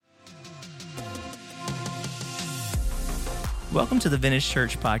Welcome to the Venice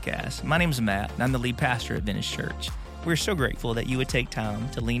Church podcast. My name is Matt, and I'm the lead pastor at Venice Church. We're so grateful that you would take time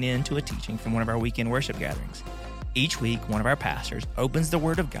to lean into a teaching from one of our weekend worship gatherings. Each week, one of our pastors opens the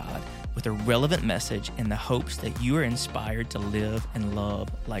Word of God with a relevant message in the hopes that you are inspired to live and love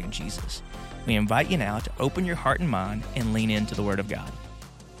like Jesus. We invite you now to open your heart and mind and lean into the Word of God.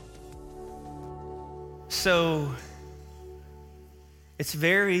 So, it's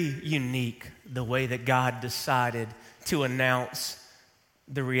very unique the way that God decided to announce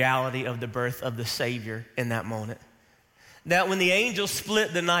the reality of the birth of the Savior in that moment. That when the angel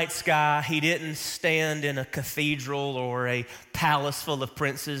split the night sky, he didn't stand in a cathedral or a palace full of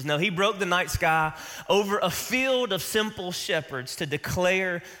princes. No, he broke the night sky over a field of simple shepherds to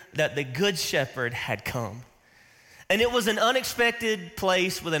declare that the good shepherd had come. And it was an unexpected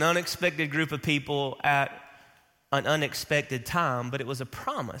place with an unexpected group of people at an unexpected time, but it was a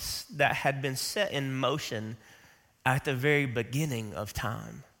promise that had been set in motion at the very beginning of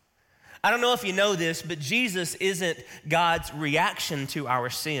time. I don't know if you know this, but Jesus isn't God's reaction to our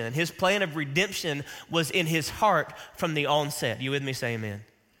sin. His plan of redemption was in his heart from the onset. You with me? Say amen.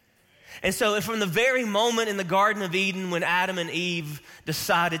 And so from the very moment in the Garden of Eden when Adam and Eve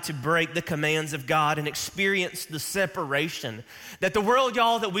decided to break the commands of God and experience the separation, that the world,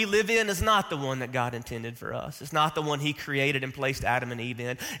 y'all, that we live in is not the one that God intended for us. It's not the one he created and placed Adam and Eve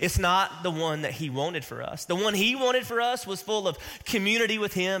in. It's not the one that he wanted for us. The one he wanted for us was full of community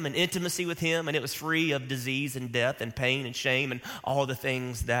with him and intimacy with him, and it was free of disease and death and pain and shame and all the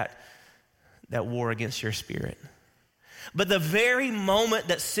things that war against your spirit. But the very moment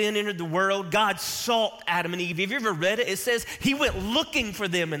that sin entered the world, God sought Adam and Eve. Have you ever read it? It says he went looking for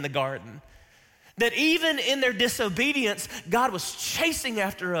them in the garden. That even in their disobedience, God was chasing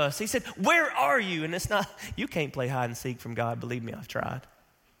after us. He said, "Where are you?" And it's not, you can't play hide and seek from God. Believe me, I've tried.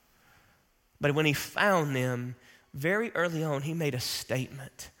 But when he found them, very early on, he made a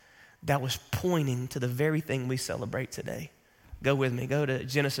statement that was pointing to the very thing we celebrate today. Go with me. Go to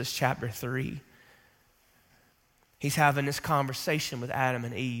Genesis chapter 3. He's having this conversation with Adam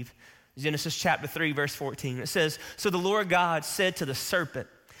and Eve. Genesis chapter 3, verse 14. It says, "So the Lord God said to the serpent,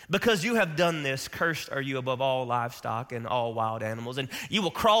 'Because you have done this, cursed are you above all livestock and all wild animals, and you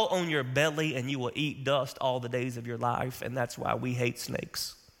will crawl on your belly and you will eat dust all the days of your life.'" And that's why we hate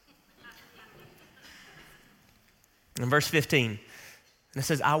snakes. In verse 15, and it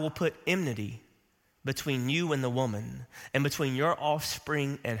says, "I will put enmity between you and the woman, and between your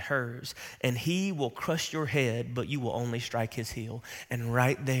offspring and hers, and he will crush your head, but you will only strike his heel." And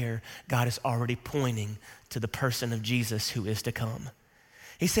right there, God is already pointing to the person of Jesus who is to come.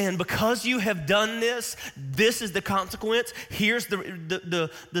 He's saying, because you have done this, this is the consequence. Here's the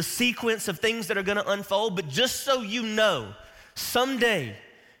sequence of things that are going to unfold. But just so you know, someday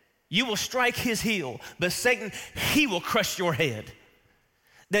you will strike his heel, but Satan, he will crush your head.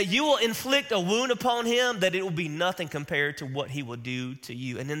 That you will inflict a wound upon him, that it will be nothing compared to what he will do to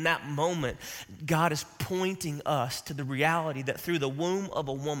you. And in that moment, God is pointing us to the reality that through the womb of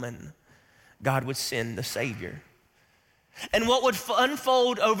a woman, God would send the Savior. And what would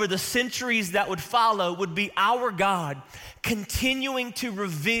unfold over the centuries that would follow would be our God continuing to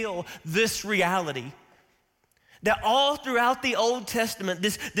reveal this reality. That all throughout the Old Testament,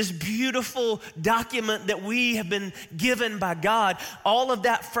 this beautiful document that we have been given by God, all of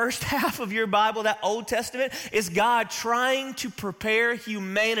that first half of your Bible, that Old Testament, is God trying to prepare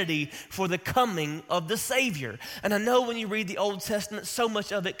humanity for the coming of the Savior. And I know when you read the Old Testament, so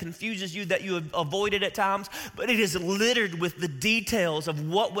much of it confuses you that you avoid it at times, but it is littered with the details of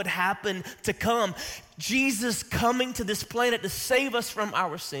what would happen to come. Jesus coming to this planet to save us from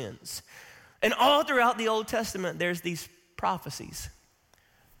our sins. And all throughout the Old Testament, there's these prophecies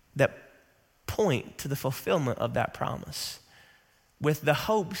that point to the fulfillment of that promise with the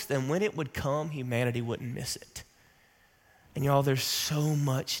hopes that when it would come, humanity wouldn't miss it. And y'all, there's so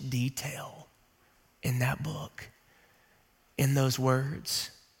much detail in that book, in those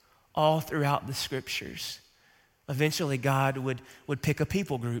words, all throughout the scriptures. Eventually, God would pick a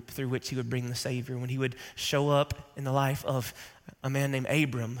people group through which he would bring the Savior. When he would show up in the life of a man named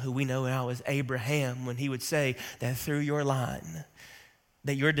Abram, who we know now as Abraham, when he would say that through your line,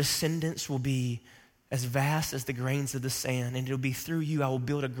 that your descendants will be as vast as the grains of the sand, and it'll be through you I will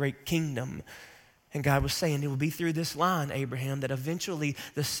build a great kingdom. And God was saying, it will be through this line, Abraham, that eventually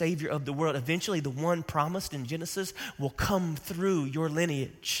the Savior of the world, eventually the one promised in Genesis, will come through your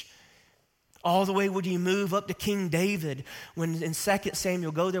lineage. All the way would you move up to King David when in 2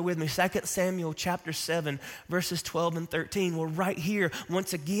 Samuel, go there with me, 2 Samuel chapter 7, verses 12 and 13. Well, right here,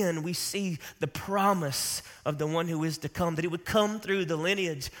 once again, we see the promise of the one who is to come, that he would come through the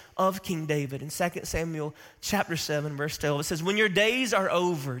lineage of King David. In 2 Samuel chapter 7, verse 12, it says, when your days are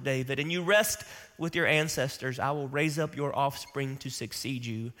over, David, and you rest with your ancestors, I will raise up your offspring to succeed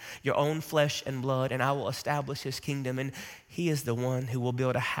you, your own flesh and blood, and I will establish his kingdom. And he is the one who will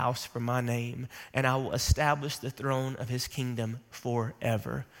build a house for my name, and I will establish the throne of his kingdom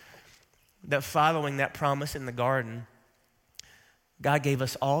forever. That following that promise in the garden, God gave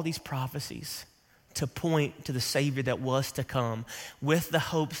us all these prophecies to point to the Savior that was to come, with the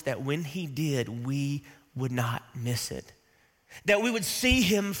hopes that when he did, we would not miss it. That we would see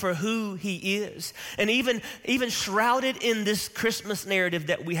him for who he is. And even shrouded in this Christmas narrative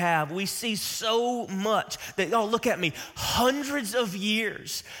that we have, we see so much that, oh, look at me, hundreds of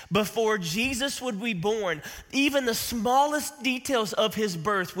years before Jesus would be born, even the smallest details of his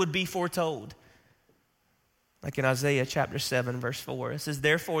birth would be foretold. Like in Isaiah chapter 7, verse 4, it says,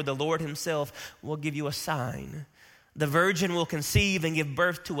 therefore the Lord himself will give you a sign. The virgin will conceive and give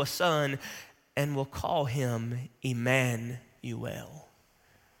birth to a son and will call him Emmanuel.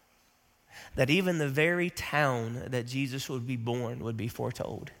 That even the very town that Jesus would be born would be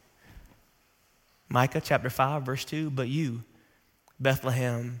foretold. Micah chapter 5, verse 2, but you,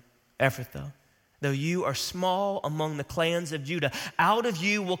 Bethlehem Ephrathah, though you are small among the clans of Judah, out of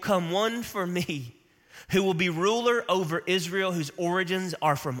you will come one for me, who will be ruler over Israel, whose origins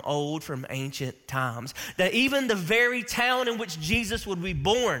are from old, from ancient times. That even the very town in which Jesus would be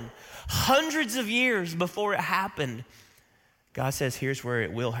born, hundreds of years before it happened, God says, here's where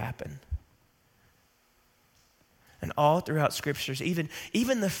it will happen. And all throughout scriptures, even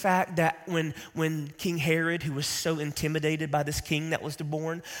the fact that when King Herod, who was so intimidated by this king that was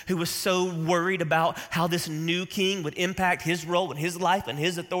born, who was so worried about how this new king would impact his role and his life and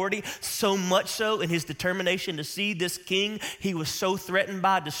his authority, so much so in his determination to see this king he was so threatened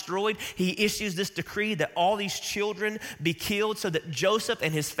by destroyed, he issues this decree that all these children be killed so that Joseph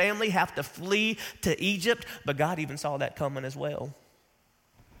and his family have to flee to Egypt. But God even saw that coming as well.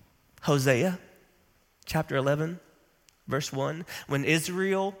 Hosea chapter 11. Verse 1, when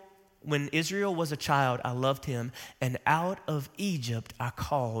Israel was a child, I loved him, and out of Egypt I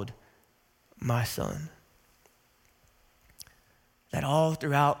called my son. That all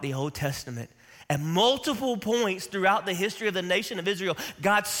throughout the Old Testament, at multiple points throughout the history of the nation of Israel,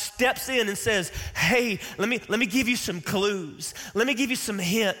 God steps in and says, hey, let me give you some clues. Let me give you some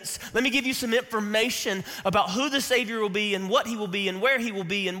hints. Let me give you some information about who the Savior will be and what he will be and where he will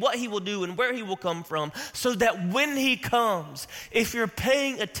be and what he will do and where he will come from, so that when he comes, if you're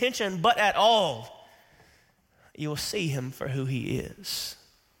paying attention but at all, you will see him for who he is.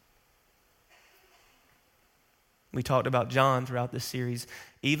 We talked about John throughout this series.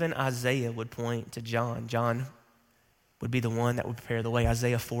 Even Isaiah would point to John. John would be the one that would prepare the way.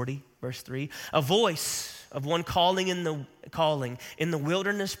 Isaiah 40, verse 3. A voice of one calling in the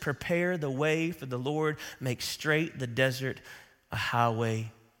wilderness, prepare the way for the Lord, make straight the desert a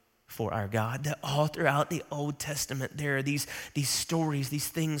highway for our God. That all throughout the Old Testament, there are these stories, these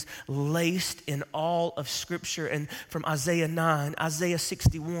things laced in all of Scripture. And from Isaiah 9, Isaiah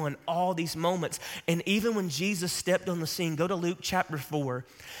 61, all these moments. And even when Jesus stepped on the scene, go to Luke chapter 4,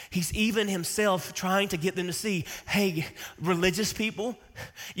 he's even himself trying to get them to see, hey, religious people,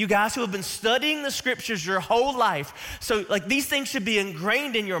 you guys who have been studying the Scriptures your whole life, so like these things should be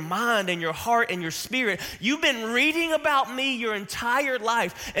ingrained in your mind and your heart and your spirit. You've been reading about me your entire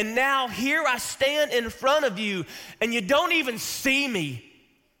life, and now here I stand in front of you and you don't even see me.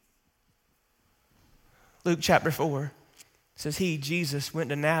 Luke chapter 4 says he, Jesus, went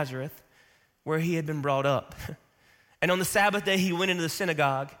to Nazareth where he had been brought up. And on the Sabbath day he went into the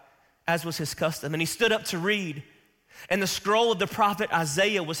synagogue, as was his custom, and he stood up to read. And the scroll of the prophet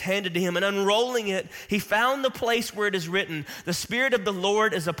Isaiah was handed to him, and unrolling it, he found the place where it is written, the Spirit of the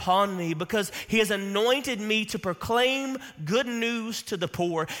Lord is upon me, because he has anointed me to proclaim good news to the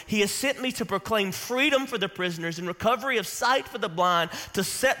poor. He has sent me to proclaim freedom for the prisoners and recovery of sight for the blind, to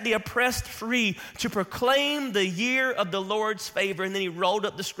set the oppressed free, to proclaim the year of the Lord's favor. And then he rolled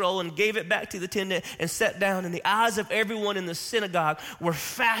up the scroll and gave it back to the attendant and sat down, and the eyes of everyone in the synagogue were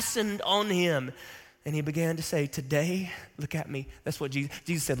fastened on him. And he began to say, today, look at me. That's what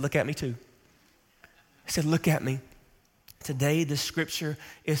Jesus said, look at me too. He said, look at me. Today, the scripture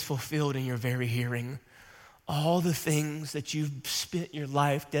is fulfilled in your very hearing. All the things that you've spent your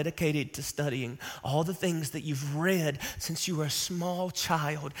life dedicated to studying, all the things that you've read since you were a small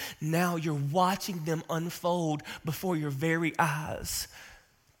child, now you're watching them unfold before your very eyes.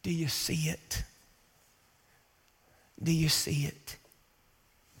 Do you see it? Do you see it?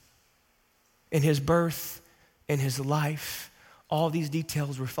 In his birth, in his life, all these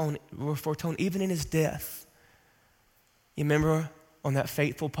details were foretold, even in his death. You remember on that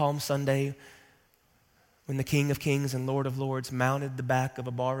fateful Palm Sunday when the King of Kings and Lord of Lords mounted the back of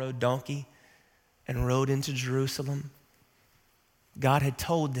a borrowed donkey and rode into Jerusalem? God had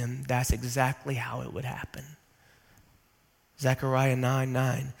told them that's exactly how it would happen. Zechariah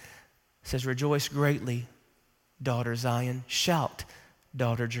 9:9 says, "Rejoice greatly, daughter Zion. Shout,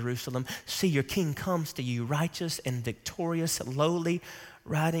 daughter Jerusalem. See, your king comes to you, righteous and victorious, lowly,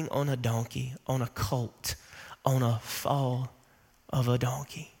 riding on a donkey, on a colt, on a foal of a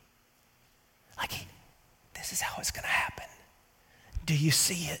donkey." Like, this is how it's going to happen. Do you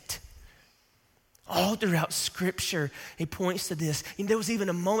see it? All throughout Scripture, he points to this. And there was even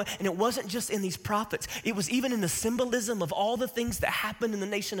a moment, and it wasn't just in these prophets. It was even in the symbolism of all the things that happened in the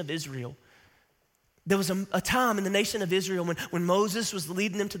nation of Israel. There was a time in the nation of Israel when Moses was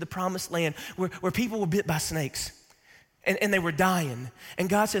leading them to the promised land where people were bit by snakes. And they were dying. And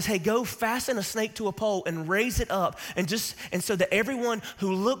God says, hey, go fasten a snake to a pole and raise it up. And so that everyone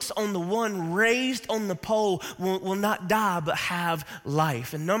who looks on the one raised on the pole will not die but have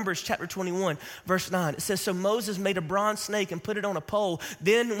life. In Numbers chapter 21, verse 9, it says, so Moses made a bronze snake and put it on a pole.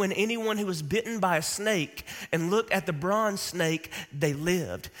 Then when anyone who was bitten by a snake and looked at the bronze snake, they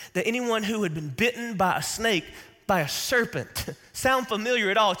lived. That anyone who had been bitten by a snake, by a serpent. Sound familiar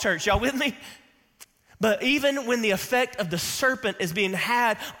at all, church? Y'all with me? But even when the effect of the serpent is being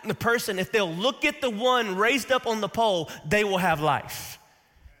had on the person, if they'll look at the one raised up on the pole, they will have life.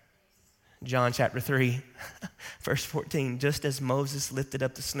 John chapter 3, verse 14, just as Moses lifted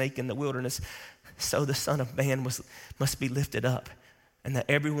up the snake in the wilderness, so the Son of Man must be lifted up, and that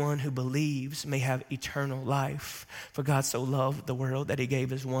everyone who believes may have eternal life. For God so loved the world that he gave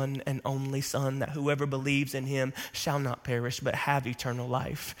his one and only Son, that whoever believes in him shall not perish, but have eternal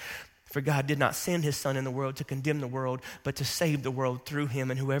life. For God did not send his Son in the world to condemn the world, but to save the world through him.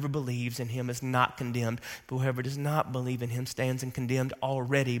 And whoever believes in him is not condemned, but whoever does not believe in him stands and condemned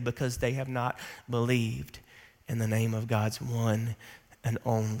already, because they have not believed in the name of God's one and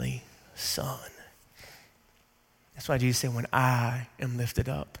only Son. That's why Jesus said, when I am lifted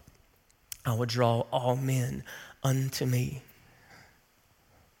up, I will draw all men unto me.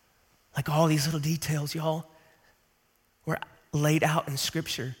 Like all these little details, y'all, were laid out in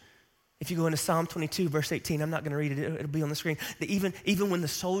Scripture. If you go into Psalm 22, verse 18, I'm not going to read it, it'll be on the screen. That even when the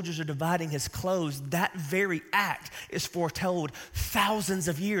soldiers are dividing his clothes, that very act is foretold thousands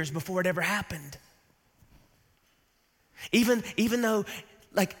of years before it ever happened. Even though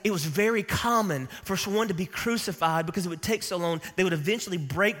like it was very common for someone to be crucified because it would take so long, they would eventually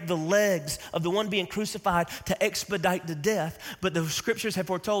break the legs of the one being crucified to expedite the death. But the Scriptures have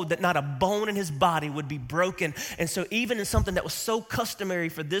foretold that not a bone in his body would be broken. And so even in something that was so customary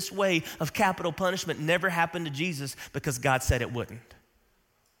for this way of capital punishment never happened to Jesus because God said it wouldn't.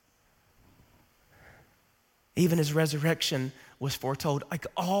 Even his resurrection was foretold. Like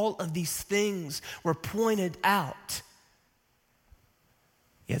all of these things were pointed out.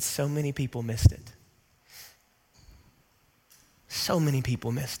 Yet so many people missed it. So many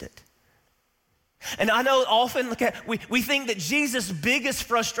people missed it. And I know often we think that Jesus' biggest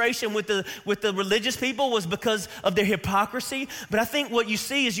frustration with the religious people was because of their hypocrisy. But I think what you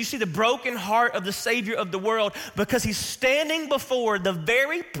see is the broken heart of the Savior of the world, because he's standing before the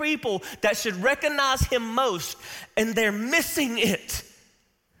very people that should recognize him most, and they're missing it.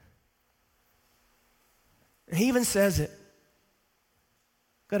 And he even says it.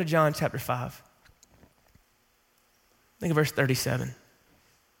 Go to John chapter 5. Think of verse 37.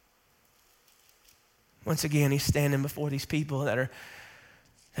 Once again, he's standing before these people that are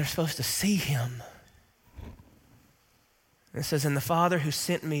supposed to see him. And it says, and the Father who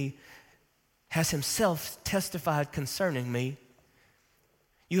sent me has himself testified concerning me.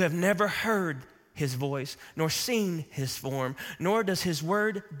 You have never heard his voice, nor seen his form, nor does his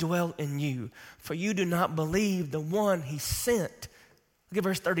word dwell in you. For you do not believe the one he sent. Look at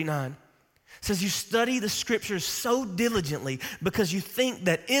verse 39. It says, you study the Scriptures so diligently because you think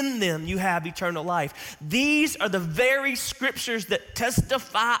that in them you have eternal life. These are the very Scriptures that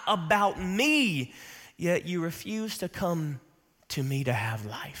testify about me, yet you refuse to come to me to have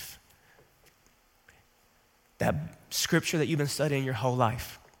life. That Scripture that you've been studying your whole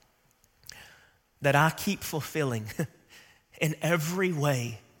life, that I keep fulfilling in every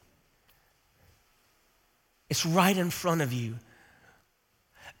way. It's right in front of you.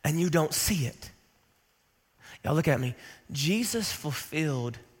 And you don't see it. Y'all look at me. Jesus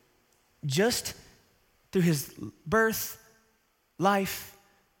fulfilled just through his birth, life,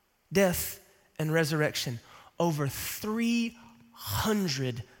 death, and resurrection. Over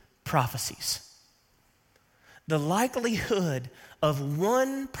 300 prophecies. The likelihood of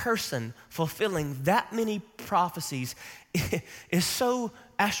one person fulfilling that many prophecies is so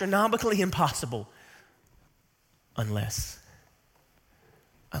astronomically impossible unless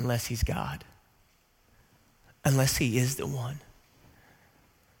he's God, unless he is the one.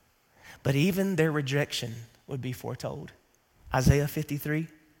 But even their rejection would be foretold. Isaiah 53,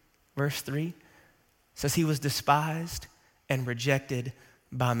 verse 3 says he was despised and rejected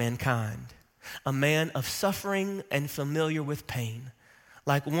by mankind, a man of suffering and familiar with pain,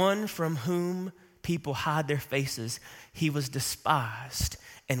 like one from whom people hide their faces. He was despised,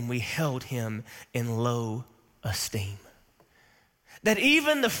 and we held him in low esteem. That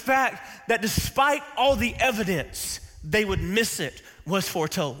even the fact that despite all the evidence, they would miss it was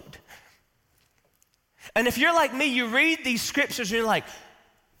foretold. And if you're like me, you read these scriptures and you're like,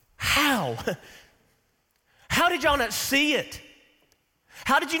 how? How did y'all not see it?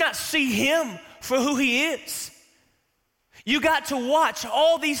 How did you not see him for who he is? You got to watch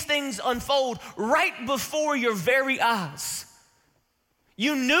all these things unfold right before your very eyes.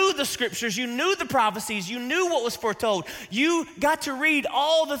 You knew the scriptures, you knew the prophecies, you knew what was foretold. You got to read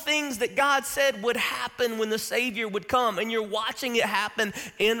all the things that God said would happen when the Savior would come, and you're watching it happen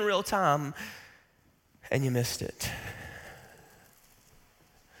in real time, and you missed it.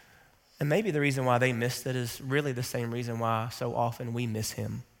 And maybe the reason why they missed it is really the same reason why so often we miss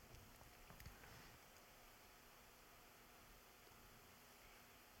him.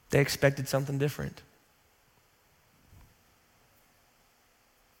 They expected something different.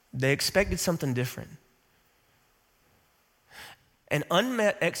 They expected something different. And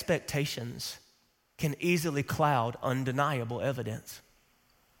unmet expectations can easily cloud undeniable evidence.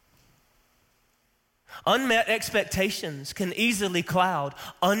 Unmet expectations can easily cloud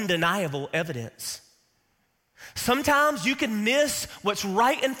undeniable evidence. Sometimes you can miss what's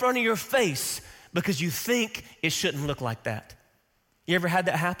right in front of your face because you think it shouldn't look like that. You ever had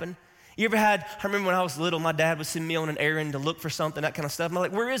that happen? I remember when I was little, my dad would send me on an errand to look for something, that kind of stuff. And I'm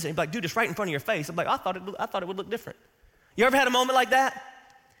like, where is it? He'd be like, dude, it's right in front of your face. I'm like, I thought it would look different. You ever had a moment like that?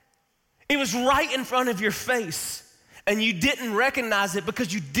 It was right in front of your face, and you didn't recognize it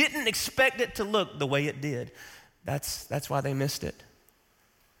because you didn't expect it to look the way it did. That's why they missed it.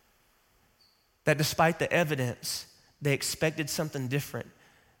 That despite the evidence, they expected something different,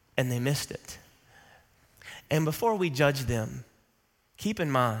 and they missed it. And before we judge them, keep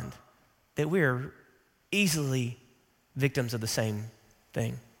in mind that we're easily victims of the same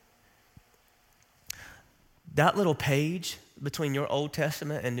thing. That little page between your Old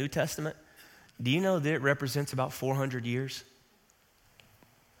Testament and New Testament, do you know that it represents about 400 years?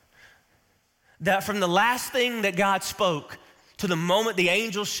 That from the last thing that God spoke to the moment the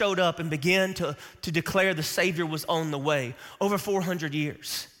angels showed up and began to declare the Savior was on the way, over 400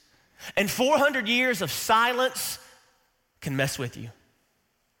 years. And 400 years of silence can mess with you.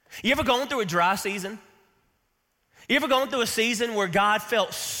 You ever gone through a dry season? You ever gone through a season where God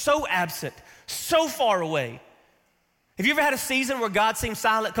felt so absent, so far away? Have you ever had a season where God seemed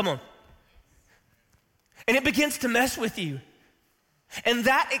silent? Come on. And it begins to mess with you. And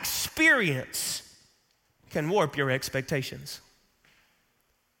that experience can warp your expectations.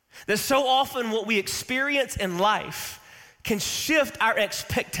 That so often what we experience in life can shift our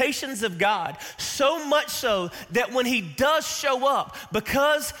expectations of God, so much so that when he does show up,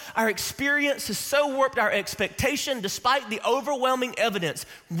 because our experience has so warped our expectation, despite the overwhelming evidence,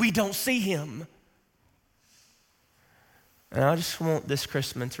 we don't see him. And I just want this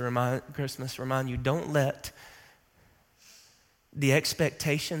Christmas to remind you, don't let the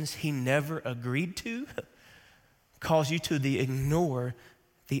expectations he never agreed to cause you to ignore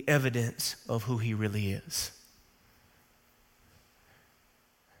the evidence of who he really is.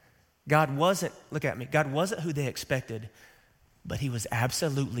 God wasn't who they expected, but he was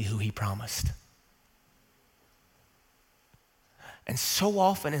absolutely who he promised. And so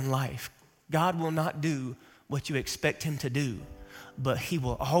often in life, God will not do what you expect him to do, but he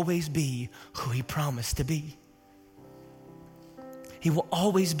will always be who he promised to be. He will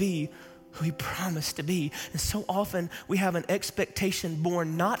always be who he promised to be. And so often we have an expectation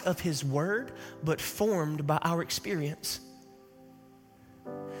born not of his word, but formed by our experience.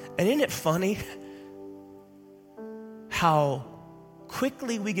 And isn't it funny how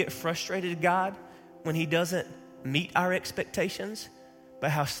quickly we get frustrated at God when he doesn't meet our expectations,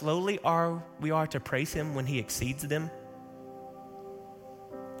 but how slowly we are to praise him when he exceeds them?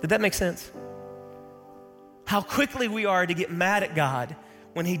 Did that make sense? How quickly we are to get mad at God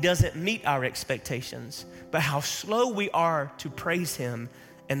when he doesn't meet our expectations, but how slow we are to praise him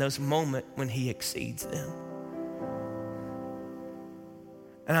in those moments when he exceeds them.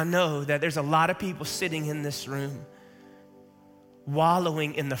 And I know that there's a lot of people sitting in this room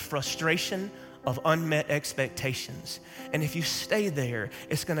wallowing in the frustration of unmet expectations. And if you stay there,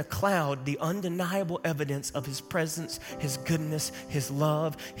 it's gonna cloud the undeniable evidence of his presence, his goodness, his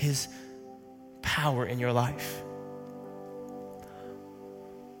love, his power in your life.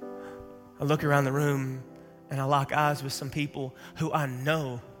 I look around the room and I lock eyes with some people who I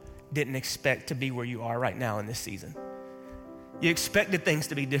know didn't expect to be where you are right now in this season. You expected things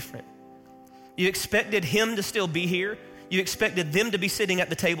to be different. You expected him to still be here. You expected them to be sitting at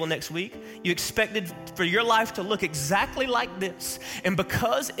the table next week. You expected for your life to look exactly like this. And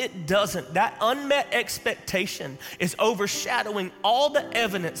because it doesn't, that unmet expectation is overshadowing all the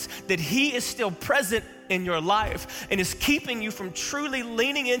evidence that he is still present in your life and is keeping you from truly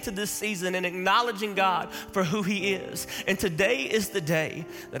leaning into this season and acknowledging God for who he is. And today is the day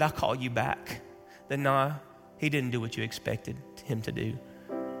that I call you back. That nah, he didn't do what you expected him to do.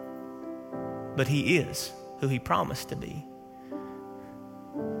 But he is who he promised to be.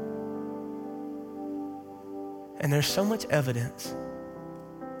 And there's so much evidence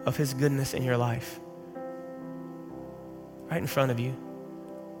of his goodness in your life right in front of you.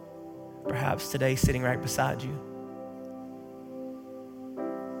 Perhaps today sitting right beside you.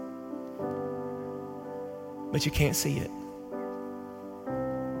 But you can't see it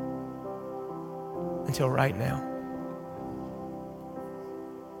until right now.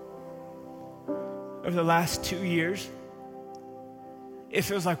 Over the last 2 years, it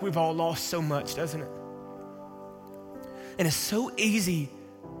feels like we've all lost so much, doesn't it? And it's so easy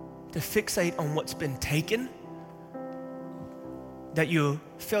to fixate on what's been taken that you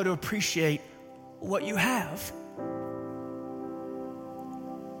fail to appreciate what you have.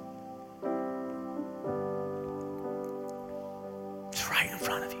 It's right in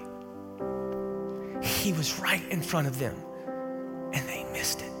front of you. He was right in front of them, and they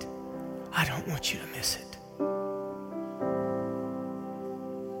missed it. I don't want you to miss it.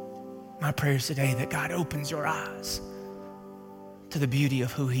 My prayer is today that God opens your eyes to the beauty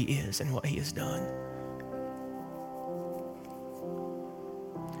of who he is and what he has done.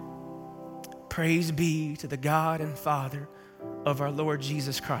 Praise be to the God and Father of our Lord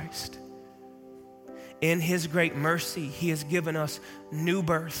Jesus Christ. In his great mercy, he has given us new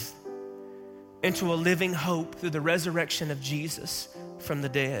birth into a living hope through the resurrection of Jesus from the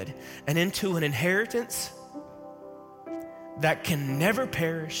dead, and into an inheritance that can never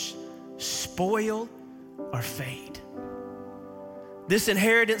perish, spoil, or fade. This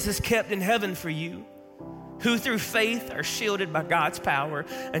inheritance is kept in heaven for you, who through faith are shielded by God's power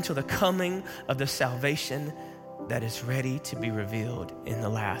until the coming of the salvation that is ready to be revealed in the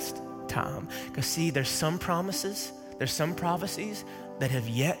last time. Because see, there's some promises, there's some prophecies that have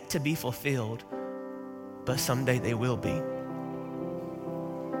yet to be fulfilled, but someday they will be.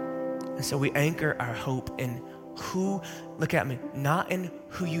 And so we anchor our hope in who, look at me, not in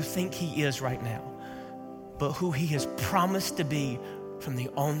who you think he is right now, but who he has promised to be from the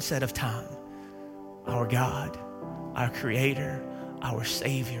onset of time. Our God, our Creator, our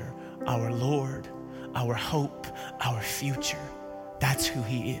Savior, our Lord, our hope, our future. That's who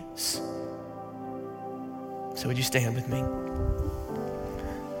he is. So would you stand with me?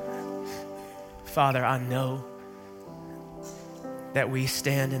 Father, I know that we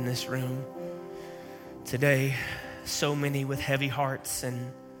stand in this room today, so many with heavy hearts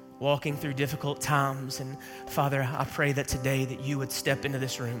and walking through difficult times. And Father, I pray that today that you would step into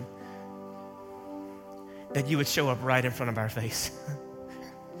this room, that you would show up right in front of our face,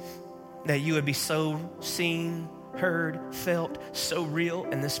 that you would be so seen, heard, felt, so real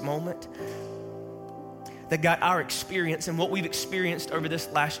in this moment, that God, our experience and what we've experienced over this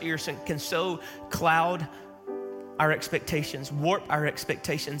last year can so cloud our expectations, warp our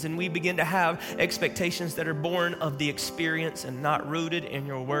expectations, and we begin to have expectations that are born of the experience and not rooted in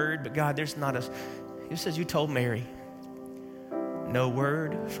your word. But God, there's not you says you told Mary, no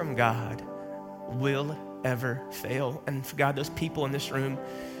word from God will ever fail. And for God, those people in this room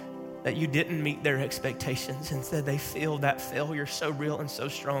that you didn't meet their expectations, instead they feel that failure so real and so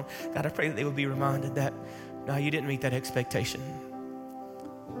strong. God, I pray that they will be reminded that, no, you didn't meet that expectation.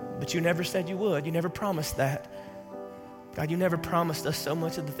 But you never said you would. You never promised that. God, you never promised us so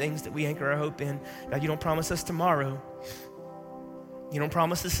much of the things that we anchor our hope in. God, you don't promise us tomorrow. You don't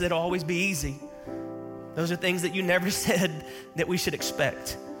promise us that it'll always be easy. Those are things that you never said that we should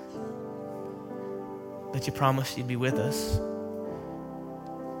expect. But you promised you'd be with us.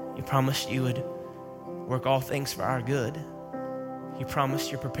 You promised you would work all things for our good. You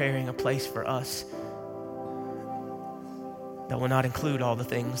promised you're preparing a place for us that will not include all the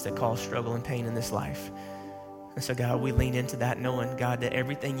things that cause struggle and pain in this life. And so, God, we lean into that knowing, God, that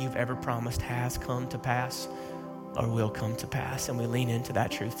everything you've ever promised has come to pass or will come to pass. And we lean into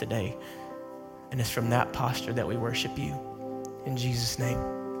that truth today. And it's from that posture that we worship you. In Jesus' name,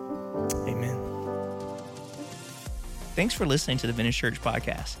 amen. Thanks for listening to the Vintage Church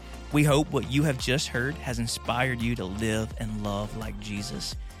podcast. We hope what you have just heard has inspired you to live and love like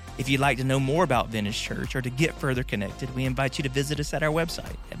Jesus. If you'd like to know more about Vintage Church or to get further connected, we invite you to visit us at our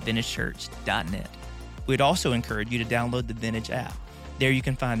website at vintagechurch.net. We'd also encourage you to download the Vintage app. There you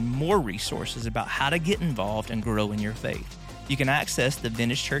can find more resources about how to get involved and grow in your faith. You can access the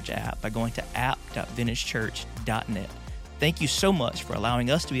Vintage Church app by going to app.vintagechurch.net. Thank you so much for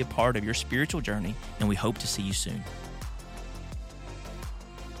allowing us to be a part of your spiritual journey, and we hope to see you soon.